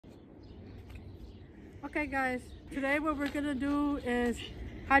Okay guys, today what we're gonna do is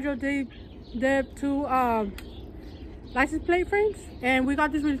hydro dip two license plate frames, and we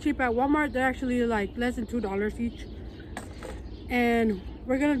got this really cheap at Walmart. They're actually like less than $2 each, and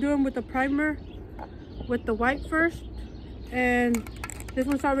we're gonna do them with the primer with the white first, and this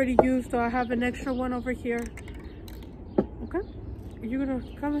one's already used, so I have an extra one over here. Okay, are you gonna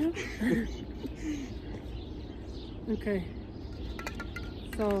come in? Okay,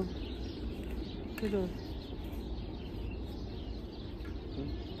 so good.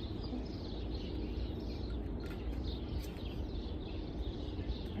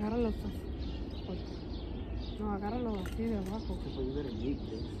 Agárralo. No, agárralo así de abajo. So you better meet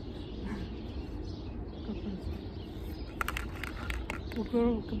this.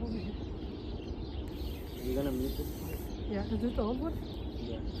 You're gonna mute this part? Yeah, is this the old one?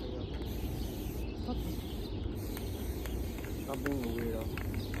 Yeah. Okay. Stop being a weirdo.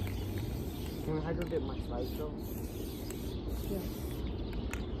 Can we hydro dip my slides though? Yeah.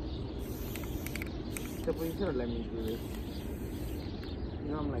 Except you should have let me do this. You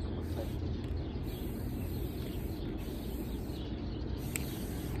know I'm like a professional.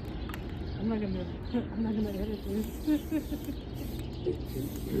 I'm not gonna edit this.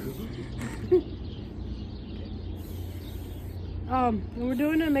 When we're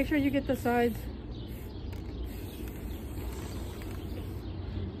doing it, make sure you get the sides.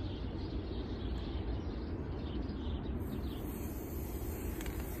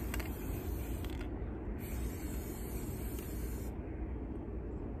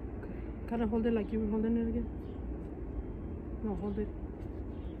 Kind of hold it like you were holding it again. No, hold it.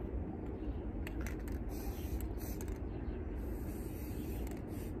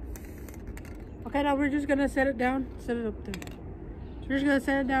 Okay, now we're just gonna set it down. Set it up there. So we're just gonna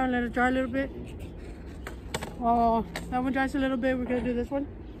set it down, let it dry a little bit. Oh, that one dries a little bit. We're gonna do this one.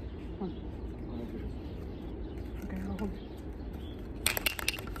 Okay, I'll hold it.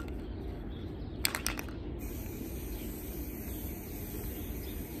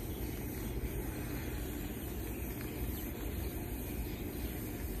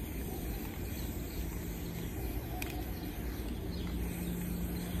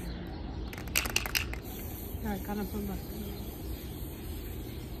 Yeah, I kind of put my.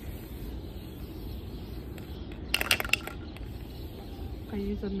 I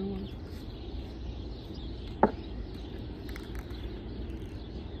use a new one.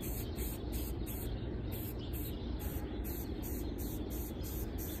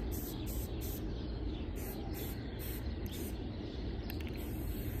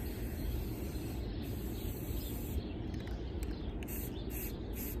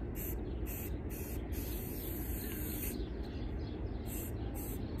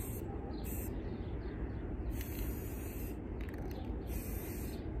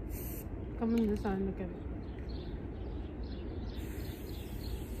 Come on this side and look at it.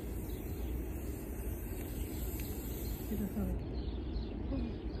 See the side.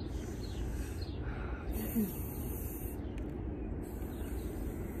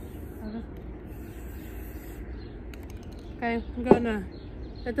 Okay, I'm gonna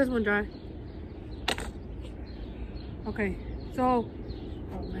let this one dry. Okay, so,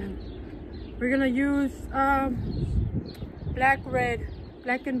 oh man, we're gonna use black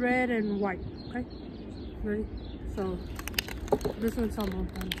and red and white. Okay, ready? So this one's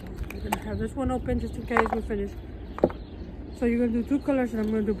almost done, so we're gonna have this one open just in case we finish. So you're gonna do two colors and I'm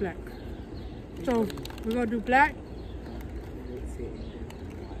gonna do black. So we're gonna do black.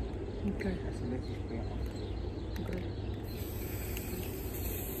 Okay. Okay.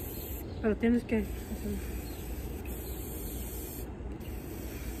 Pero tienes que hacerlo.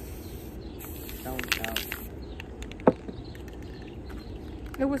 That one's out.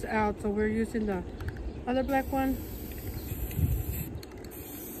 It was out, so we're using the other black one.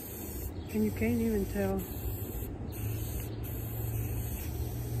 And you can't even tell.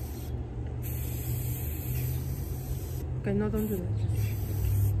 Okay, no, don't do that.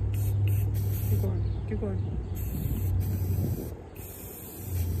 Keep going, keep going.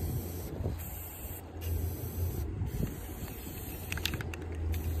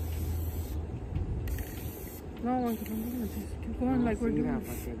 No, I'm doing this. Keep going like we're doing.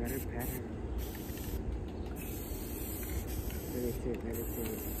 Let it sit.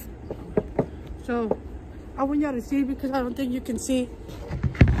 So, I want y'all to see because I don't think you can see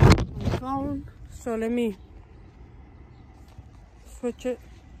on the phone. So let me switch it.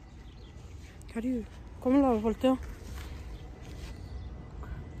 How do you? ¿Cómo lo volteo?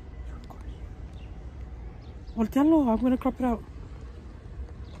 Voltealo. I'm gonna crop it out.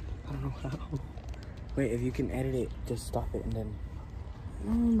 I don't know how. Wait, if you can edit it, just stop it and then.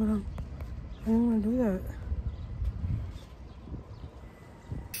 No, but I don't want to do that.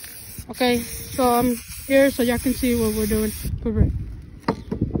 Okay, so I'm here so y'all can see what we're doing. Put red.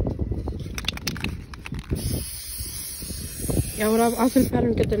 Y ahora haz el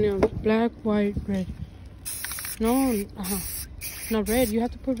pattern que teníamos. Black, white, red. No, not red. You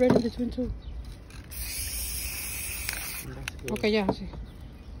have to put red in between too. Okay, yeah, see.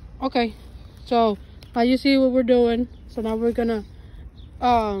 Okay, so now you see what we're doing. So now we're gonna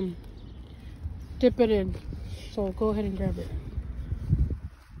dip it in. So go ahead and grab it.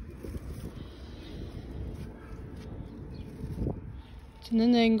 It's in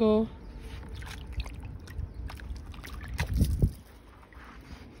an angle.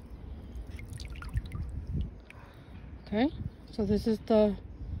 Okay, so this is the,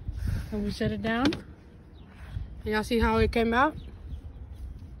 and we set it down. Y'all see how it came out?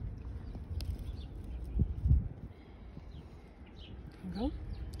 There we go.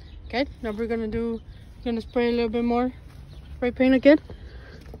 Okay, now we're gonna spray a little bit more spray paint again.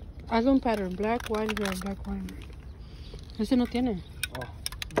 Haz un pattern, black, white, red, black, white, red. Ese no tiene. Oh,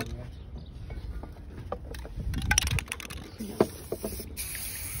 yeah.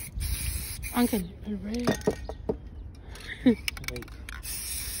 Ángel, el red. Wait.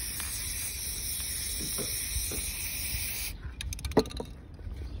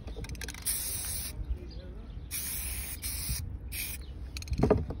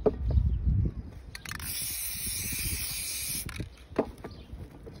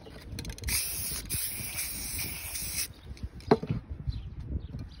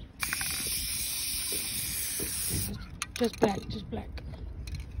 Just black, just black.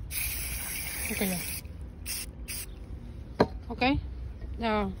 Okay, yeah. Okay,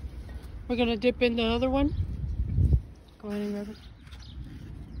 now we're gonna dip in the other one. Go ahead and grab it.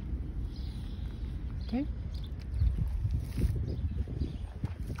 Okay.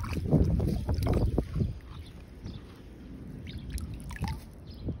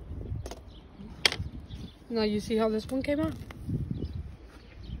 Now you see how this one came out?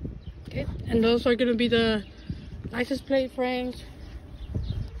 Okay, and those are gonna be the license plate frames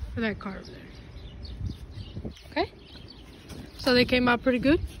for that car over there. Okay, so they came out pretty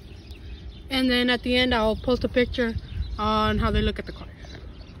good, and then at the end I'll post a picture on how they look at the car.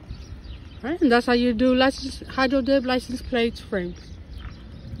 All right, and that's how you do hydro dip license plates frames.